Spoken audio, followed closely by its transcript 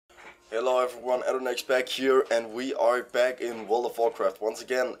Hello everyone, Adonex back here, and we are back in World of Warcraft once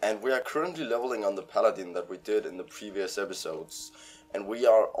again, and we are currently leveling on the Paladin that we did in the previous episodes, and we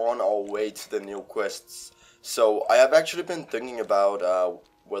are on our way to the new quests. So I have actually been thinking about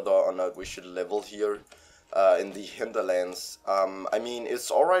whether or not we should level here in the hinterlands. I mean,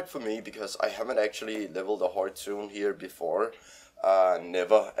 it's alright for me because I haven't actually leveled a hard tune here before,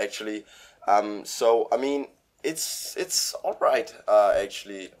 never actually. So I mean, it's alright,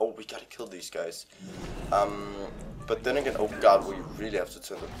 actually. Oh, we gotta kill these guys. But then again, oh god, we really have to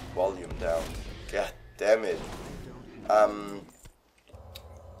turn the volume down. God damn it.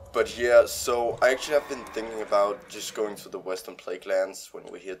 But yeah, so I actually have been thinking about just going to the Western Plaguelands when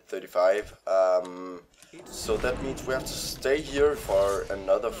we hit 35. So that means we have to stay here for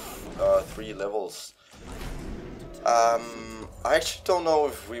another 3 levels. I actually don't know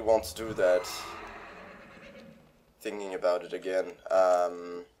if we want to do that. Thinking about it again,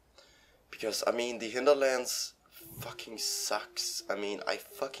 because I mean the hinterlands fucking sucks. I mean, I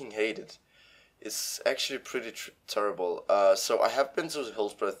fucking hate it. It's actually pretty terrible. So I have been to the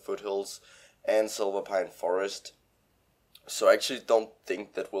Hillsbreath Foothills and Silverpine Forest, so I actually don't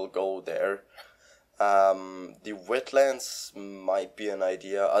think that we'll go there. The wetlands might be an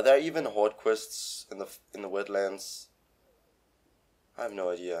idea. Are there even horde quests in the wetlands? I have no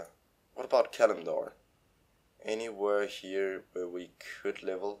idea. What about Kalimdor? Anywhere here where we could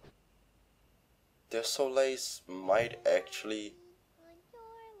level? Desolace might actually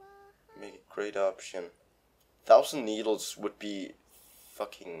make a great option. 1,000 Needles would be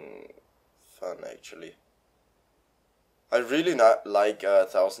fucking fun actually. I really not like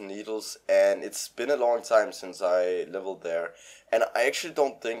 1,000 Needles, and it's been a long time since I leveled there, and I actually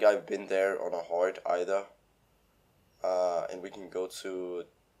don't think I've been there on a horde either. And we can go to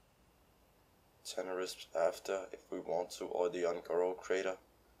Tenerife after if we want to, or the Ungoro crater.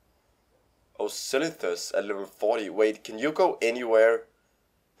 Oh, Silithus at level 40. Wait, can you go anywhere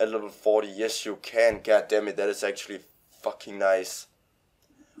at level 40? Yes, you can. God damn it, that is actually fucking nice.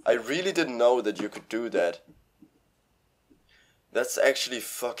 I really didn't know that you could do that. That's actually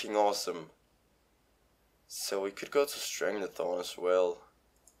fucking awesome. So we could go to Stranglethorn as well.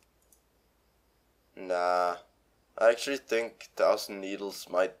 Nah, I actually think 1,000 Needles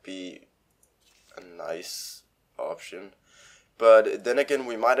might be a nice option, but then again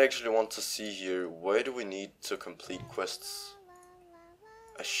we might actually want to see here, where do we need to complete quests?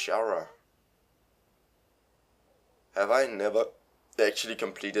 Ashara. Have I never actually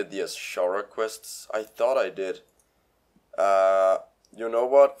completed the Ashara quests? I thought I did. You know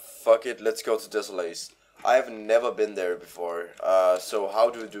what, fuck it, let's go to Desolace. I have never been there before, so how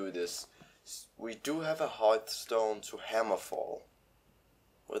do we do this? We do have a Hearthstone to Hammerfall.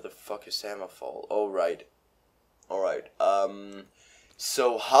 Where the fuck is Hammerfall? Oh, right. Alright,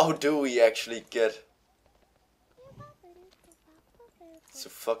 so how do we actually get to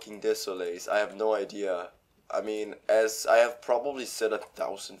fucking Desolace? I have no idea. I mean, as I have probably said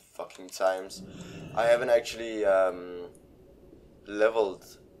 1,000 fucking times, I haven't actually,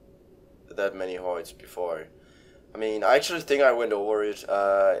 leveled that many hordes before. I mean, I actually think I went over it,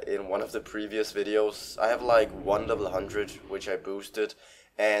 in one of the previous videos. I have like 1 level 100, which I boosted.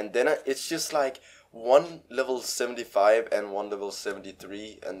 And then it's just like 1 level 75 and 1 level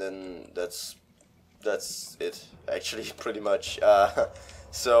 73, and then that's it actually, pretty much.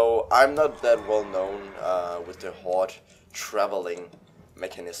 So I'm not that well known with the horde traveling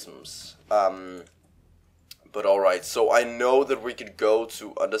mechanisms. But alright, so I know that we could go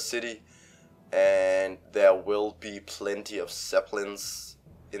to Undercity, and there will be plenty of Zeppelins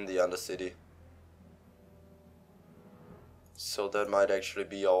in the Undercity. So that might actually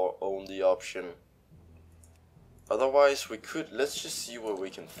be our only option. Otherwise we could, let's just see where we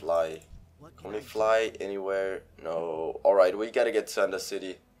can fly. Can we fly anywhere? No. Alright, we gotta get to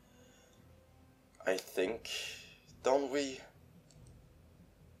Undercity, I think. Don't we?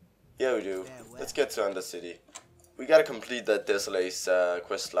 Yeah, we do. Let's get to Undercity. We gotta complete that Desolace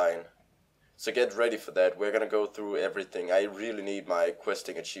quest line. So get ready for that. We're gonna go through everything. I really need my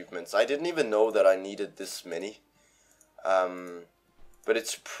questing achievements. I didn't even know that I needed this many. But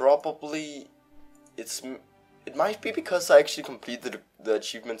it's probably, it might be because I actually completed the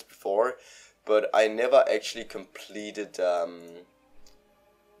achievements before, but I never actually completed,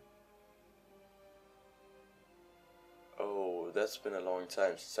 oh, that's been a long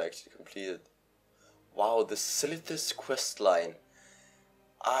time since I actually completed. Wow, the Silithus quest line.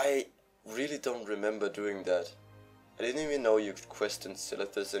 I really don't remember doing that. I didn't even know you could quest in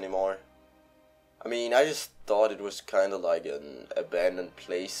Silithus anymore. I mean, I just thought it was kind of like an abandoned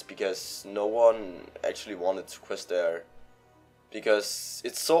place because no one actually wanted to quest there. because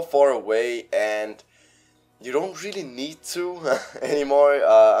it's so far away and you don't really need to anymore.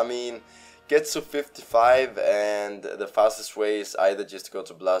 I mean, get to 55 and the fastest way is either just to go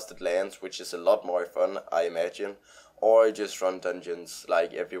to Blasted Lands, which is a lot more fun, I imagine, or just run dungeons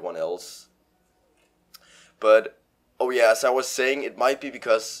like everyone else. But, oh yeah, as I was saying, it might be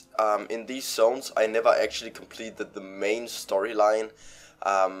because in these zones I never actually completed the main storyline.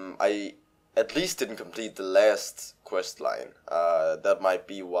 I at least didn't complete the last quest line. That might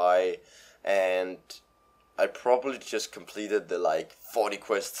be why, and I probably just completed the like 40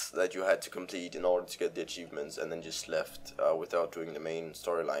 quests that you had to complete in order to get the achievements and then just left without doing the main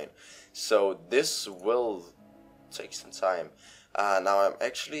storyline. So this will take some time. Now I'm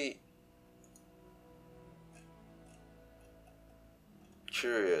actually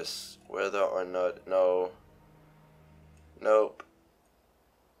curious whether or not, nope.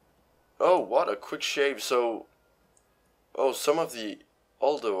 Oh, what a quick shape. So, oh, some of the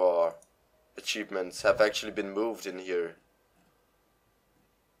older achievements have actually been moved in here.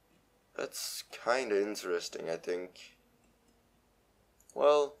 That's kinda interesting, I think.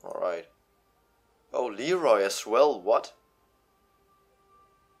 Well, alright. Oh, Leroy as well, what?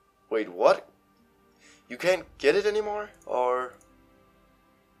 Wait, what? You can't get it anymore? Or...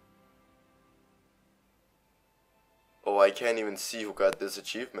 oh, I can't even see who got this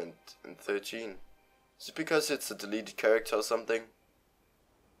achievement in 13. Is it because it's a deleted character or something?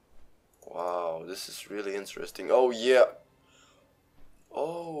 Wow, this is really interesting. Oh, yeah.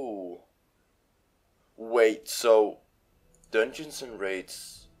 Oh. Wait, so... Dungeons and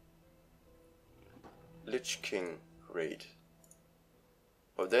Raids. Lich King raid.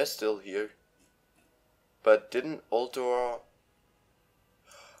 Oh, they're still here. But didn't Uldor...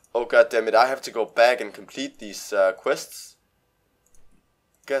 oh, god damn it, I have to go back and complete these quests.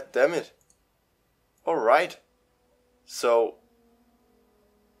 God damn it. Alright. So...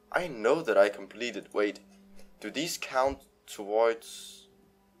 I know that I completed... wait, do these count towards...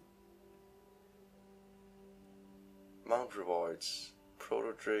 Mount rewards?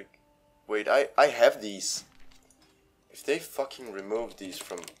 Proto-Drake? Wait, I have these. If they fucking remove these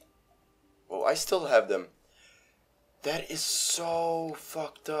from... oh, I still have them. That is so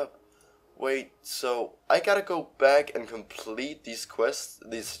fucked up. Wait, so I gotta go back and complete these quests,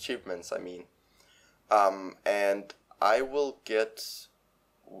 these achievements, I mean. And I will get...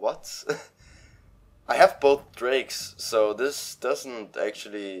 what? I have both drakes, so this doesn't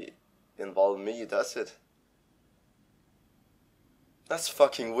actually involve me, does it? That's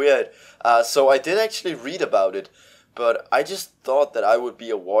fucking weird. So I did actually read about it, but I just thought that I would be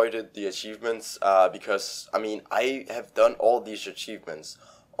awarded the achievements because, I mean, I have done all these achievements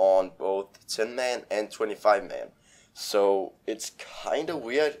on both 10-man and 25-man. So it's kind of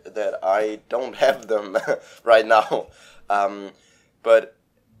weird that I don't have them right now. But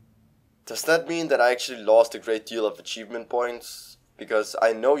does that mean that I actually lost a great deal of achievement points? Because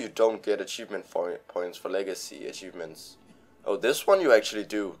I know you don't get achievement points for legacy achievements. Oh, this one you actually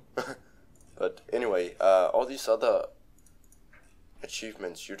do. But anyway, all these other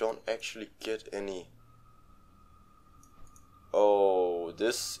achievements, you don't actually get any. Oh,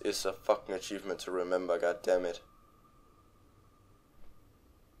 this is a fucking achievement to remember, god damn it.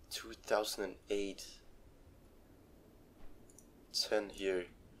 2008. 10 here.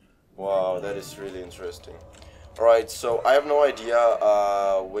 Wow, that is really interesting. Alright, so I have no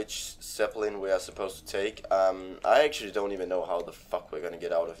idea which Zeppelin we are supposed to take. I actually don't even know how the fuck we're gonna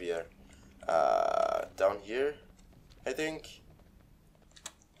get out of here. Down here, I think.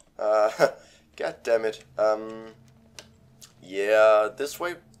 God damn it. Yeah, this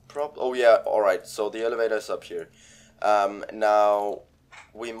way oh yeah, alright, so the elevator is up here. Now,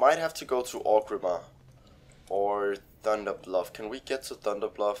 we might have to go to Orgrimmar or Thunder Bluff. Can we get to Thunder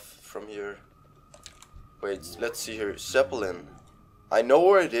Bluff from here? Wait, let's see here. Zeppelin. I know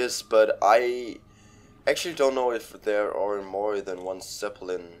where it is, but I actually don't know if there are more than one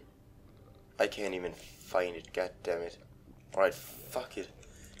Zeppelin. I can't even find it. God damn it. Alright, fuck it.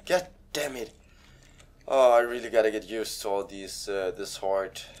 God damn it. Oh, I really gotta get used to all these, this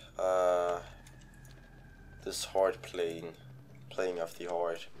hard playing of the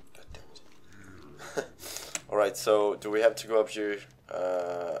hard. God damn it. Alright, so do we have to go up here?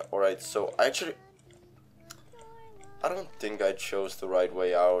 Alright, so I don't think I chose the right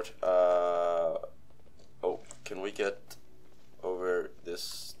way out. Oh, can we get over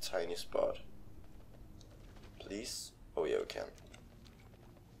this tiny spot? Please? Oh yeah, we can.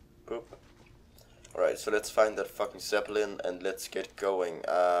 Boop. Alright, so let's find that fucking Zeppelin and let's get going.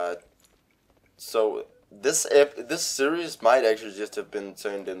 So this series might actually just have been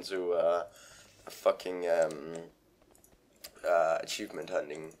turned into a fucking achievement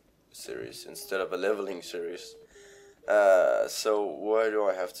hunting series instead of a leveling series. So where do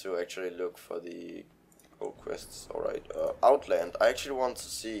I have to actually look for the gold quests? Alright, Outland. I actually want to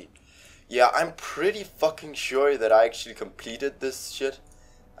see. Yeah, I'm pretty fucking sure that I actually completed this shit.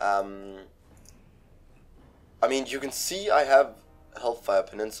 I mean, you can see I have Hellfire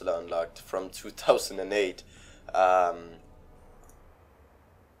Peninsula unlocked from 2008.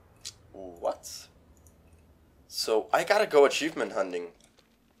 What? So I gotta go achievement hunting.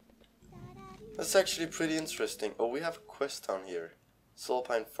 That's actually pretty interesting. Oh, we have a quest down here.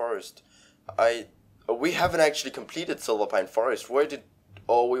 Silverpine Forest. We haven't actually completed Silverpine Forest. Where did...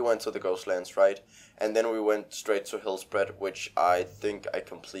 Oh, we went to the Ghostlands, right? And then we went straight to Hillspread, which I think I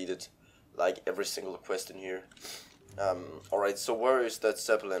completed like every single quest in here. Alright, so where is that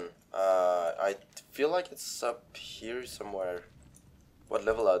Zeppelin? I feel like it's up here somewhere. What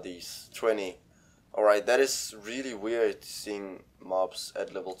level are these? 20. Alright, that is really weird seeing mobs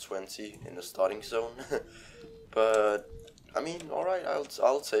at level 20 in the starting zone. But I mean, alright,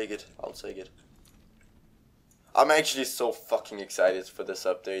 I'll take it. I'll take it. I'm actually so fucking excited for this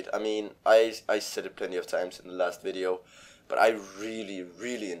update. I mean, I said it plenty of times in the last video, but I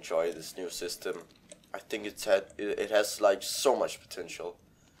really enjoy this new system. I think it has like so much potential.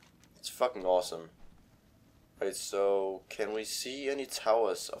 It's fucking awesome. Right, so can we see any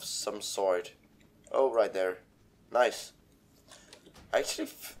towers of some sort? Oh, right there. Nice. I actually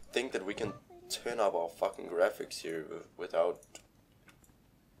think that we can turn up our fucking graphics here without...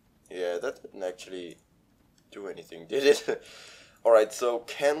 Yeah, that didn't actually do anything, did it? Alright, so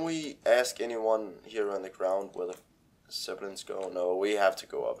can we ask anyone here on the ground where the Zeppelins go? No, we have to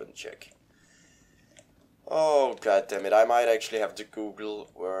go up and check. Oh, god damn it, I might actually have to Google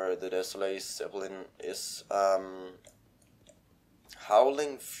where the Desolace Zeppelin is.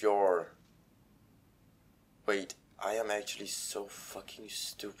 Howling Fjord. Wait, I am actually so fucking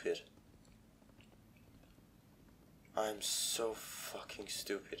stupid. I'm so fucking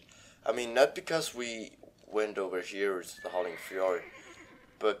stupid. I mean, not because we went over here to the Howling Fjord,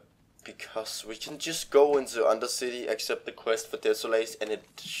 but because we can just go into Undercity, accept the quest for Desolace, and it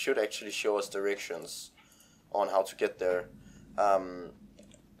should actually show us directions on how to get there. Oh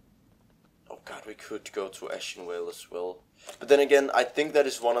god, we could go to Ashenvale as well. But then again, I think that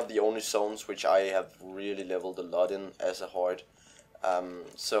is one of the only zones which I have really leveled a lot in as a horde.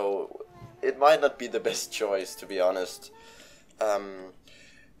 So it might not be the best choice, to be honest.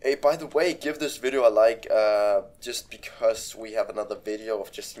 Hey, by the way, give this video a like, just because we have another video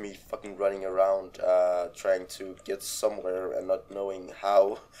of just me fucking running around, trying to get somewhere and not knowing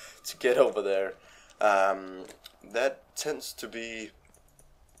how to get over there. That tends to be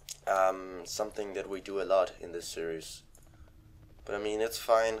something that we do a lot in this series. But I mean, it's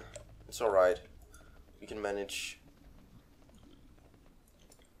fine. It's alright. We can manage.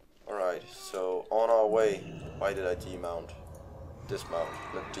 Alright, so on our way. Why did I demount? Dismount,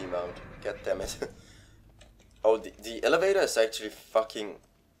 not demount. God damn it. Oh, the elevator is actually fucking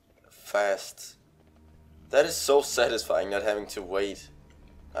fast. That is so satisfying, not having to wait.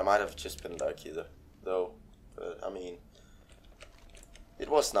 I might have just been lucky though. But I mean, it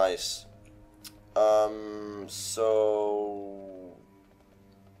was nice. So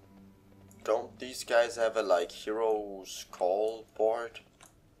don't these guys have a like heroes call board?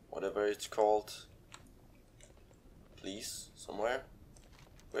 Whatever it's called. Please, somewhere?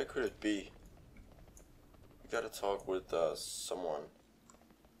 Where could it be? We gotta talk with someone.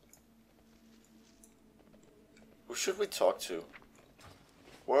 Who should we talk to?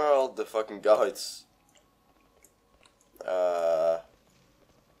 Where are all the fucking guides?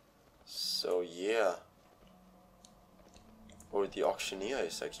 So yeah. Or the auctioneer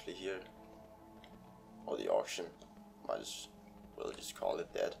is actually here. Or the auction. Might as well just call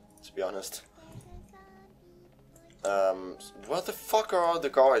it that, to be honest. Where the fuck are all the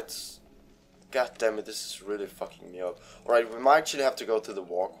guards? God damn it, this is really fucking me up. Alright, we might actually have to go to the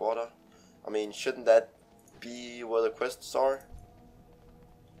war quarter. I mean, shouldn't that be where the quests are?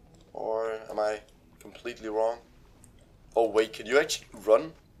 Or am I completely wrong? Oh wait, can you actually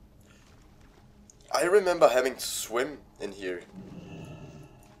run? I remember having to swim in here.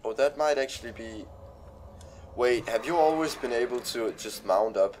 Oh, that might actually be... Wait, have you always been able to just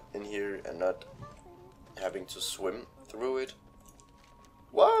mount up in here and not having to swim through it?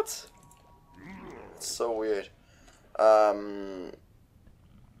 What? It's so weird. Other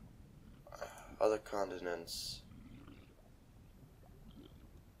continents.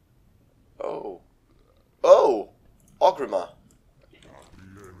 Oh. Oh! Ogrima.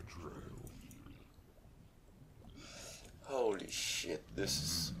 Holy shit, this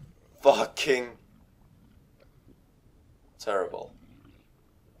is fucking Terrible.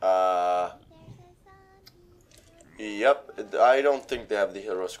 Yep, I don't think they have the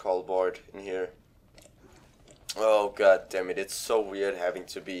Hero's Call board in here. Oh god damn it, it's so weird having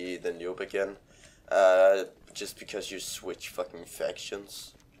to be the noob again. Just because you switch fucking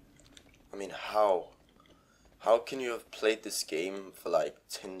factions. I mean, how? How can you have played this game for like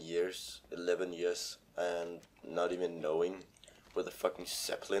 10 years, 11 years, and not even knowing where the fucking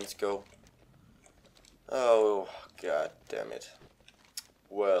Zeppelins go? Oh, god damn it.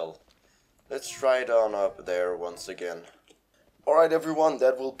 Well, let's try it on up there once again. Alright everyone,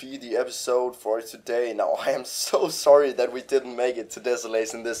 that will be the episode for today. Now I am so sorry that we didn't make it to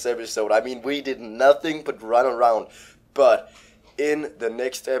Desolace in this episode. I mean, we did nothing but run around. But in the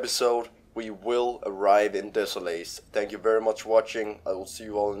next episode, we will arrive in Desolace. Thank you very much for watching. I will see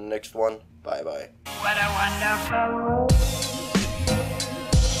you all in the next one. Bye bye. What a wonderful world.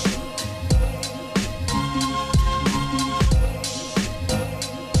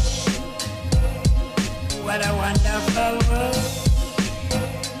 What a wonderful world.